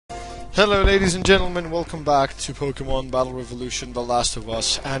Hello ladies and gentlemen, welcome back to Pokemon Battle Revolution The Last of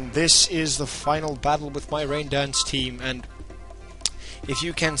Us, and this is the final battle with my Rain Dance team, and if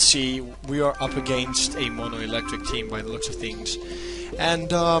you can see, we are up against a mono-electric team by the looks of things. And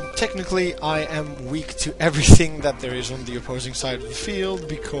technically I am weak to everything that there is on the opposing side of the field,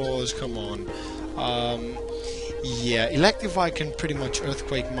 because, come on, yeah, Electivire can pretty much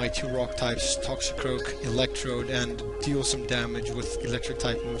Earthquake my two rock types, Toxicroak, Electrode, and deal some damage with electric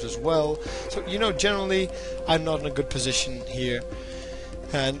type moves as well. So, you know, generally I'm not in a good position here.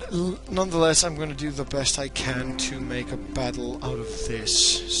 And nonetheless, I'm going to do the best I can to make a battle out of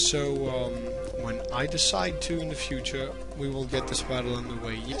this. So, when I decide to in the future, we will get this battle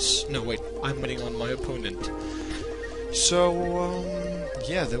underway. Yes. No, wait. I'm betting on my opponent. So,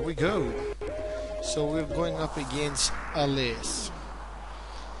 yeah, there we go. So we're going up against Alice.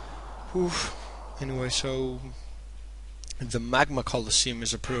 Oof. Anyway, so the Magma Coliseum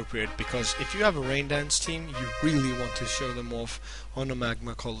is appropriate, because if you have a Rain Dance team, you really want to show them off on a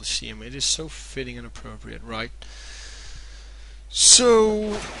Magma Coliseum. It is so fitting and appropriate, right?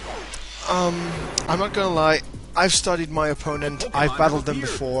 So, I'm not gonna lie, I've studied my opponent, I've battled them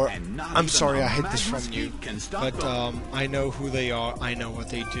before. I'm sorry I hid this from you, but I know who they are, I know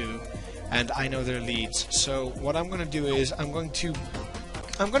what they do, and I know their leads. So what I'm gonna do is I'm gonna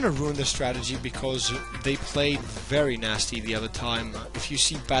ruin the strategy, because they played very nasty the other time. If you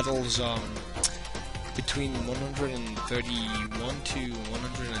see battles between 131 to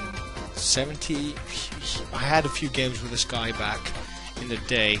 170, I had a few games with this guy back in the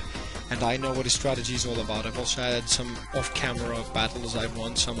day, and I know what his strategy is all about. I've also had some off-camera battles. I've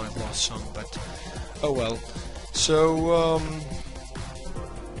won some, I've lost some, but oh well. So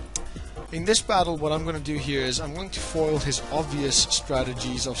in this battle, what I'm going to do here is I'm going to foil his obvious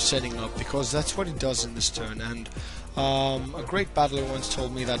strategies of setting up, because that's what he does in this turn. And a great battler once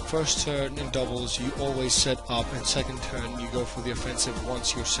told me that first turn in doubles you always set up, and second turn you go for the offensive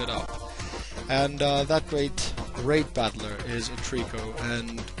once you're set up. And that great battler is a Trico,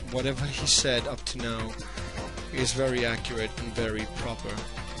 and whatever he said up to now is very accurate and very proper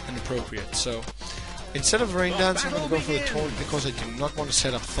and appropriate. So instead of Rain Dance, I'm going to go for the Taunt, because I do not want to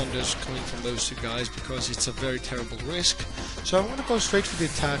set up Thunders coming from those two guys, because it's a very terrible risk. So I'm going to go straight for the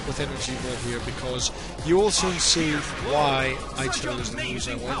attack with Energy Ball here, because you will soon see why I chose the moves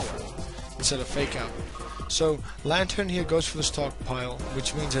I went for instead of Fake Out. So Lantern here goes for the stockpile,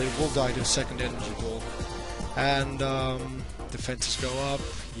 which means that it will die to a second Energy Ball. And defenses go up,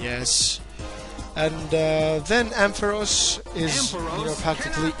 yes. And then Ampharos is, you know,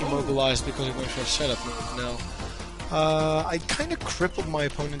 practically immobilized because he went for a setup move. Now, I kind of crippled my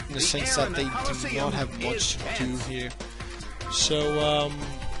opponent in the sense that they do not have much to do here. So,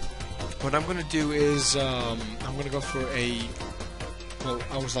 what I'm going to do is, I'm going to go for a... Well,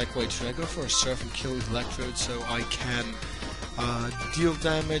 I was like, wait, should I go for a Surf and kill Electrode so I can deal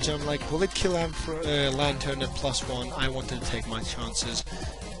damage? I'm like, will it kill Lantern at +1? I wanted to take my chances.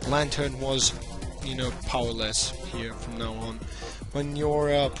 Lantern was, you know, powerless here from now on. When your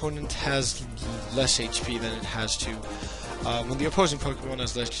opponent has less HP than it has to, when the opposing Pokemon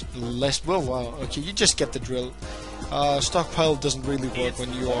has less, well, okay, you just get the drill. Stockpile doesn't really work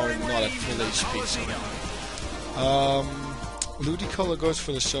when you are not at full HP. So, Ludicolo goes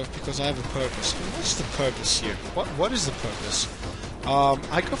for the Surf because I have a purpose. What's the purpose here? What is the purpose?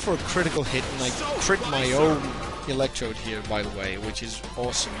 I go for a critical hit, and I crit my own Electrode here, by the way, which is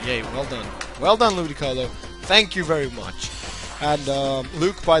awesome. Yay, well done. Well done, Ludicolo. Thank you very much. And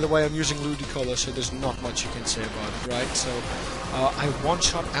Luke, by the way, I'm using Ludicolo, so there's not much you can say about it, right? So I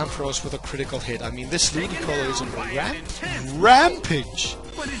one-shot Ampharos with a critical hit. I mean, this Ludicolo is a rampage.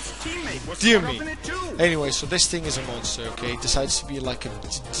 Dear me. Anyway, so this thing is a monster, okay? It decides to be like a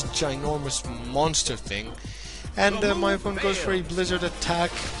ginormous monster thing. And my opponent goes for a Blizzard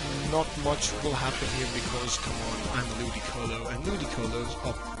attack. Not much will happen here because, come on, I'm a Ludicolo, and Ludicolos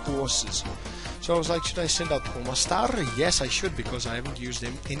are bosses. So I was like, should I send out Omastar? Yes, I should, because I haven't used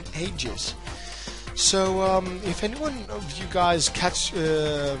him in ages. So, if anyone of you guys have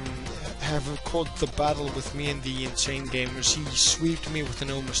caught the battle with me and the Insane Gamers, he sweeped me with an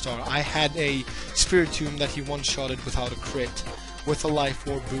Omastar. I had a Spiritomb that he one-shotted without a crit, with a Life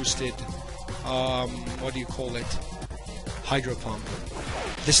Orb boosted, what do you call it? Hydro Pump.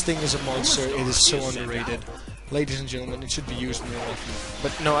 This thing is a monster, it is so underrated. Ladies and gentlemen, it should be used more often.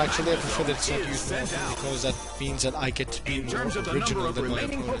 But no, actually I prefer that it's not used more often, because that means that I get to be more original than my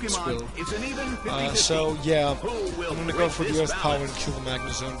opponents will. So yeah, I'm gonna go for the Earth Power and kill the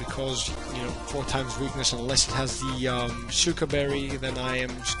Magnezone, because, you know, 4 times weakness, unless it has the Shuka Berry, then I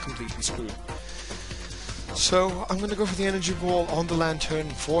am just completely screwed. So I'm gonna go for the energy ball on the lantern,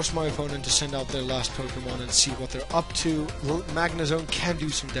 force my opponent to send out their last Pokemon and see what they're up to. Magnezone can do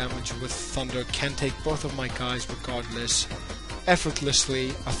some damage with Thunder, can take both of my guys regardless. Effortlessly,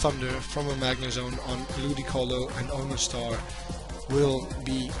 a Thunder from a Magnezone on Ludicolo and Omastar will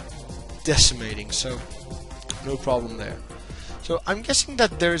be decimating, so no problem there. So I'm guessing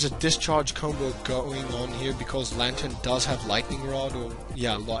that there is a discharge combo going on here because Lantern does have Lightning Rod, or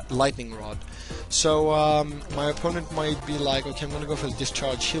yeah, Lightning Rod. So my opponent might be like, okay, I'm gonna go for the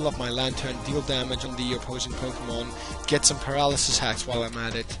discharge, heal up my Lantern, deal damage on the opposing Pokemon, get some paralysis hacks while I'm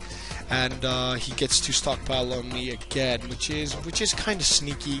at it, and he gets to stockpile on me again, which is kind of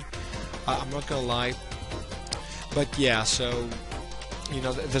sneaky. I'm not gonna lie, but yeah, so you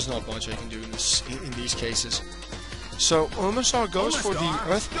know, there's not much I can do in these cases. So Omastar goes for the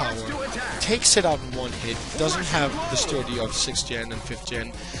Earth Power, takes it out in one hit, doesn't have the sturdy of 6th gen and 5th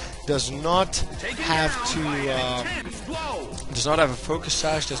gen, does not have a Focus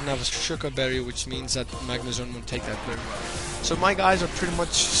Sash, doesn't have a Sugar Berry, which means that Magnezone won't take that very well. So my guys are pretty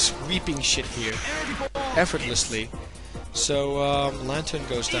much sweeping shit here, effortlessly. So Lantern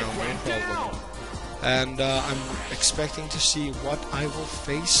goes down, no problem. And I'm expecting to see what I will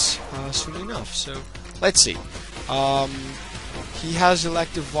face soon enough. So let's see. He has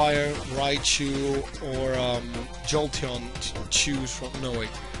Electivire, Raichu, or Jolteon to choose from. No, wait.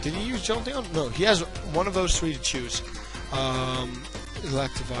 Did he use Jolteon? No, he has one of those three to choose.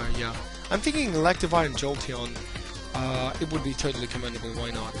 Electivire, yeah. I'm thinking Electivire and Jolteon. It would be totally commendable,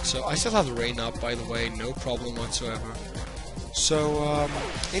 why not? So I still have the Rain up, by the way, no problem whatsoever. So,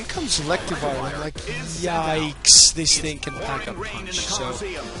 in comes Electivire, and I'm like, yikes, this thing can pack a punch. So,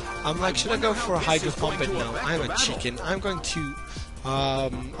 I'm like, should I go for a Hydro Pump? But no, I'm a chicken. I'm going to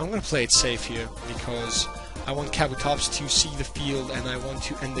play it safe here, because I want Kabutops to see the field, and I want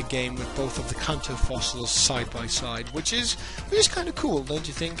to end the game with both of the Kanto fossils side by side, which is kind of cool, don't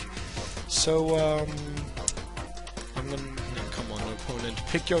you think? So, I'm gonna, no, come on, opponent,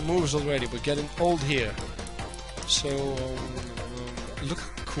 pick your moves already, we're getting old here. So, look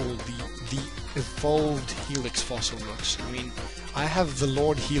how cool the evolved Helix fossil looks. I mean, I have the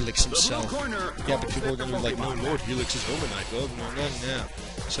Lord Helix himself. Yeah, but people are gonna be like, no, Lord Helix is Homanite. Oh, no.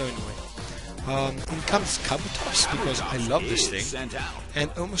 So anyway, in comes Kabutops, because I love this thing. And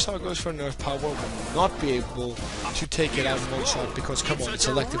Omastar goes for Nerf Power, will not be able to take it out in one shot, because, come on, it's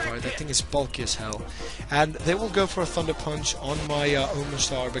Electivire, that thing is bulky as hell. And they will go for a Thunder Punch on my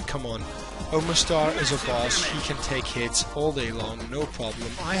Omastar, but come on. Omastar is a boss, he can take hits all day long, no problem.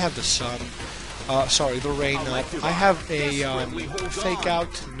 I have the Sun, the Rain up. I have a Fake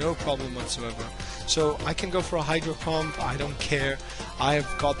Out, no problem whatsoever. So I can go for a Hydro Pump, I don't care. I've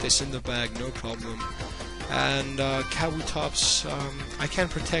got this in the bag, no problem. And Kabutops, I can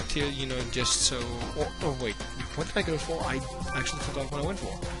protect here, you know, just so... Oh wait, what did I go for? I actually forgot what I went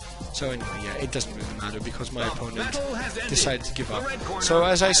for. So anyway, yeah, it doesn't really matter because my opponent decided to give up. So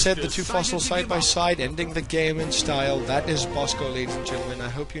as I said, the two fossils side by side, ending the game in style. That is Bosko, ladies and gentlemen. I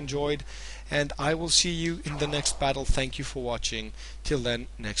hope you enjoyed, and I will see you in the next battle. Thank you for watching. Till then,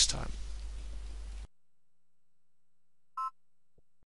 next time.